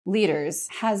Leaders,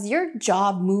 has your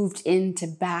job moved into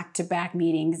back-to-back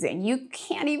meetings and you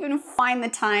can't even find the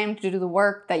time to do the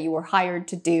work that you were hired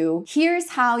to do?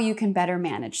 Here's how you can better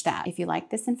manage that. If you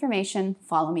like this information,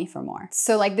 follow me for more.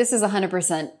 So this is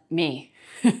 100% me.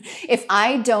 If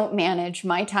I don't manage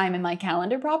my time in my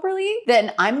calendar properly,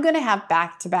 then I'm gonna have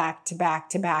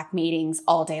back-to-back meetings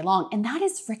all day long. And that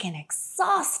is freaking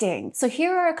exhausting. So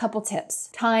here are a couple tips.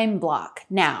 Time block.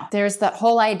 Now, there's that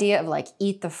whole idea of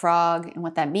eat the frog. And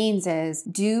what that means is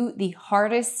do the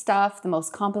hardest stuff, the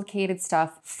most complicated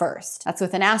stuff first. That's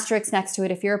with an asterisk next to it.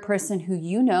 If you're a person who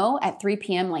at 3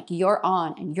 p.m., you're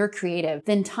on and you're creative,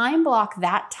 then time block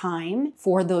that time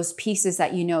for those pieces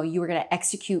that you were gonna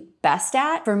execute best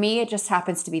at. For me, it just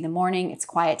happens to be the morning. It's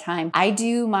quiet time. I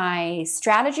do my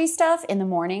strategy stuff in the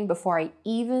morning before I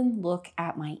even look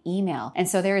at my email. And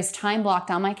so there is time blocked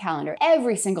on my calendar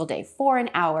every single day for an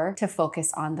hour to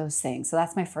focus on those things. So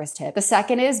that's my first tip. The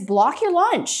second is block your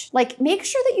lunch. Make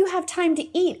sure that you have time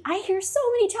to eat. I hear so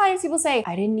many times people say,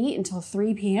 I didn't eat until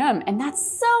 3 p.m. And that's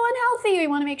so unhealthy. We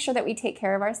want to make sure that we take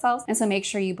care of ourselves. And so make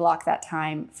sure you block that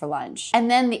time for lunch.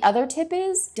 And then the other tip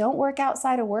is don't work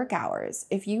outside of work hours.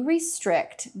 If you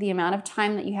restrict the amount of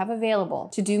time that you have available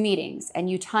to do meetings and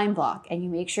you time block and you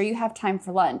make sure you have time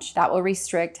for lunch, that will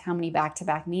restrict how many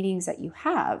back-to-back meetings that you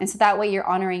have. And so that way you're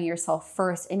honoring yourself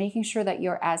first and making sure that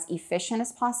you're as efficient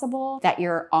as possible, that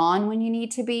you're on when you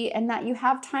need to be, and that you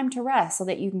have time to rest so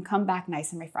that you can come back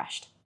nice and refreshed.